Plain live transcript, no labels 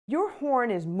your horn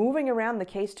is moving around the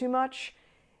case too much,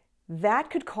 that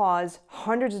could cause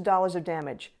hundreds of dollars of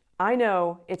damage. I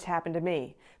know it's happened to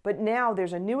me, but now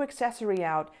there's a new accessory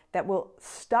out that will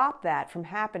stop that from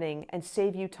happening and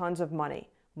save you tons of money.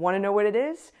 Want to know what it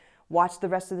is? Watch the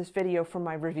rest of this video for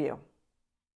my review.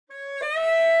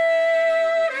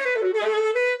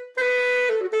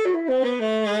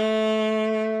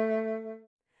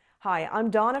 Hi, I'm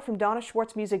Donna from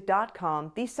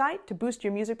DonnaSchwartzMusic.com, the site to boost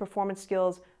your music performance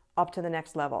skills up to the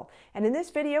next level. And in this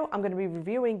video, I'm going to be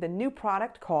reviewing the new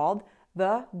product called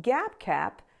the Gap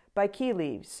Cap by Key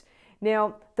Leaves.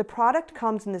 Now, the product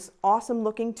comes in this awesome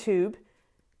looking tube,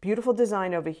 beautiful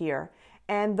design over here,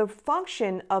 and the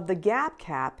function of the Gap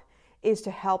Cap is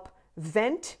to help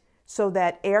vent so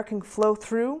that air can flow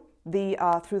through the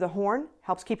horn,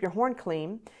 helps keep your horn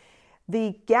clean.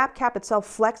 The Gap Cap itself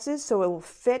flexes so it will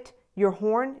fit your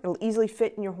horn. It will easily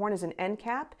fit in your horn as an end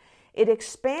cap. It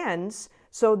expands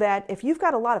so that if you've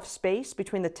got a lot of space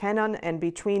between the tenon and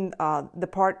between the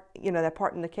part, that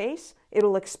part in the case,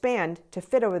 it'll expand to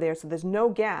fit over there so there's no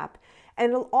gap.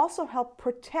 And it'll also help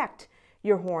protect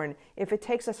your horn if it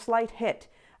takes a slight hit.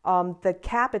 The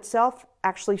cap itself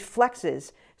actually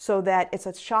flexes so that it's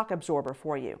a shock absorber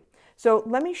for you. So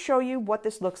let me show you what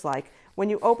this looks like. When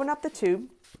you open up the tube,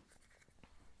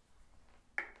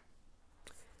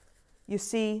 you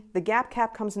see the Gap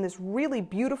Cap comes in this really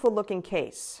beautiful looking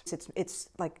case. It's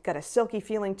like got a silky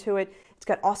feeling to it. It's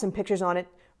got awesome pictures on it,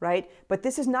 right? But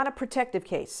this is not a protective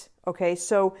case, okay?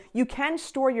 So you can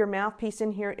store your mouthpiece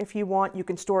in here if you want. You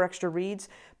can store extra reeds,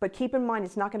 but keep in mind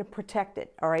it's not going to protect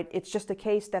it, all right? It's just a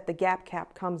case that the Gap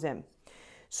Cap comes in.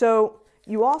 So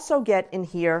you also get in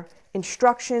here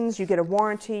instructions, you get a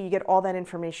warranty, you get all that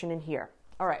information in here.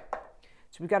 All right.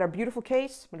 So we've got our beautiful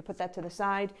case. I'm going to put that to the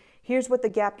side. Here's what the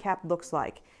Gap Cap looks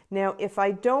like. Now, if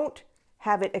I don't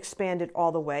have it expanded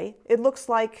all the way, it looks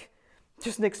like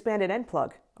just an expanded end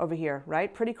plug over here,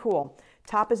 right? Pretty cool.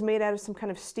 Top is made out of some kind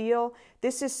of steel.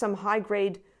 This is some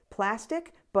high-grade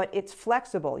plastic, but it's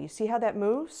flexible. You see how that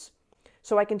moves?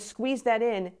 So I can squeeze that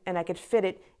in and I could fit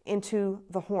it into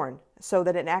the horn so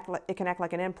that it can act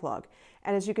like an end plug.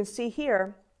 And as you can see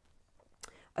here,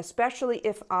 especially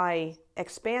if I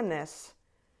expand this,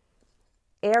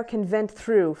 air can vent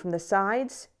through from the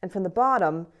sides and from the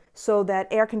bottom so that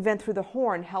air can vent through the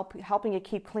horn, helping it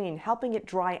keep clean, helping it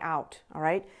dry out, all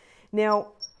right?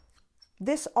 Now,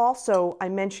 this also, I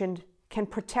mentioned, can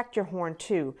protect your horn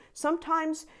too.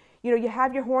 Sometimes, you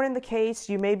have your horn in the case,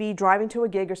 you may be driving to a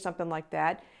gig or something like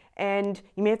that, and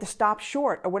you may have to stop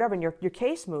short or whatever, and your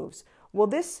case moves. Well,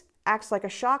 this acts like a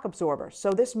shock absorber,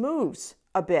 so this moves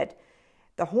a bit.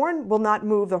 The horn will not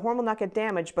move, the horn will not get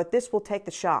damaged, but this will take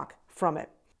the shock from it.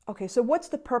 Okay, so what's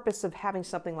the purpose of having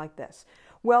something like this?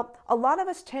 Well, a lot of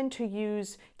us tend to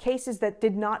use cases that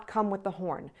did not come with the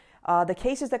horn. The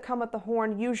cases that come with the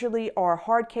horn usually are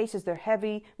hard cases, they're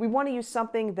heavy. We want to use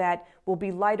something that will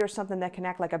be lighter, something that can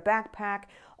act like a backpack.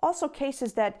 Also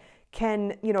cases that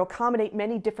can, accommodate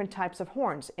many different types of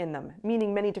horns in them,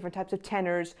 meaning many different types of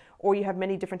tenors, or you have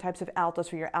many different types of altos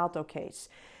for your alto case.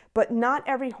 But not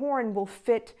every horn will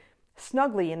fit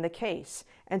snugly in the case.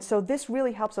 And so this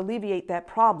really helps alleviate that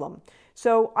problem.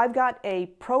 So I've got a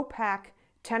Pro Pack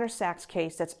tenor sax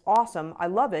case that's awesome. I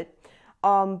love it.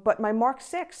 But my Mark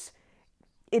VI,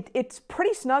 it's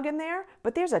pretty snug in there,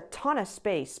 but there's a ton of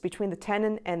space between the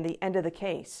tenon and the end of the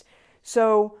case.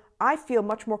 So I feel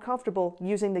much more comfortable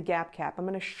using the Gap Cap. I'm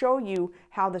going to show you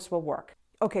how this will work.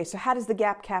 Okay, so how does the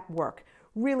Gap Cap work?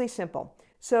 Really simple.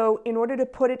 So in order to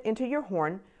put it into your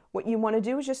horn, what you want to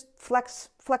do is just flex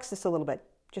this a little bit.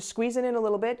 Just squeeze it in a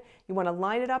little bit. You want to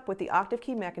line it up with the octave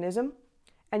key mechanism,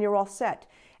 and you're all set.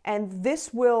 And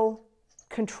this will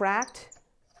contract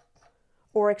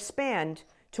or expand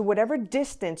to whatever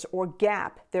distance or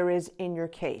gap there is in your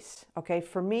case. Okay,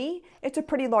 for me, it's a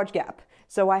pretty large gap,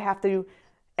 so I have to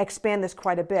expand this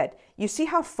quite a bit. You see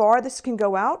how far this can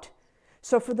go out?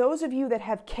 So for those of you that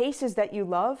have cases that you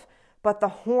love, but the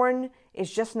horn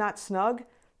is just not snug,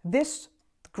 this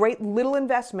great little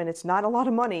investment, it's not a lot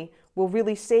of money, will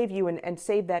really save you and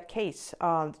save that case.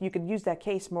 You can use that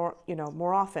case more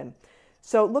often.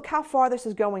 So look how far this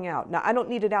is going out. Now, I don't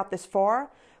need it out this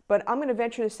far, but I'm going to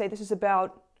venture to say this is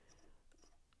about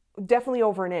definitely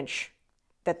over an inch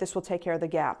that this will take care of the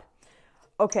gap.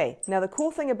 Okay, now the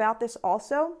cool thing about this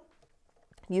also,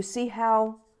 you see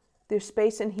how there's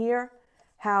space in here,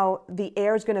 how the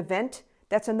air is going to vent?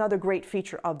 That's another great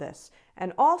feature of this.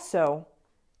 And also,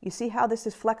 you see how this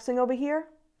is flexing over here?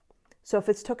 So if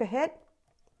it's took a hit,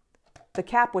 the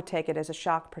cap would take it as a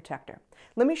shock protector.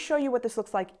 Let me show you what this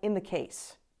looks like in the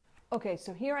case. Okay,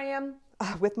 so here I am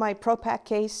with my Pro Pack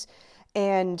case,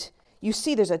 and you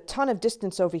see there's a ton of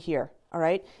distance over here, all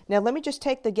right? Now let me just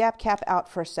take the gap cap out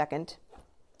for a second.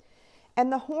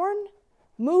 And the horn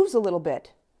moves a little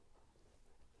bit.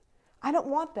 I don't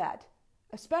want that.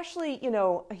 Especially, you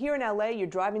know, here in LA, you're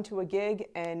driving to a gig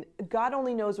and God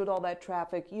only knows with all that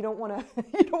traffic, you don't want to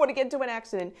you don't want to get into an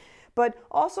accident. But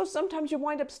also sometimes you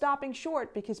wind up stopping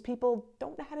short because people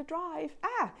don't know how to drive.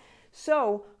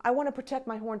 So I want to protect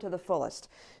my horn to the fullest.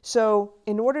 So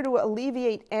in order to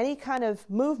alleviate any kind of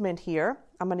movement here,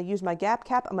 I'm going to use my gap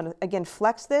cap. I'm going to, again,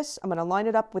 flex this. I'm going to line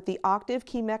it up with the octave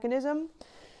key mechanism.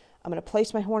 I'm going to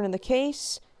place my horn in the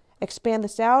case, expand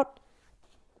this out,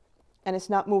 and it's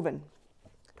not moving.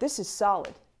 This is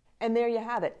solid. And there you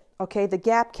have it. Okay, the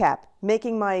gap cap,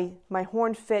 making my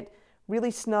horn fit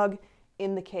really snug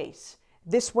in the case.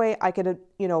 This way I could,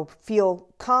 you know, feel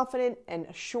confident and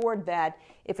assured that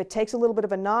if it takes a little bit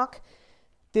of a knock,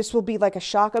 this will be like a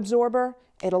shock absorber.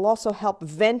 It'll also help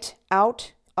vent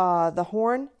out the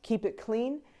horn, keep it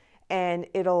clean, and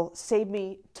it'll save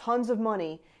me tons of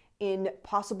money in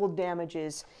possible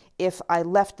damages if I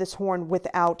left this horn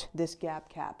without this gap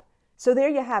cap. So there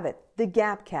you have it, the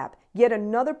gap cap. Yet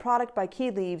another product by Key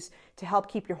Leaves to help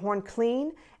keep your horn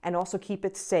clean and also keep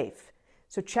it safe.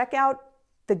 So check out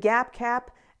the gap cap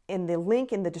in the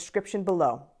link in the description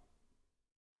below.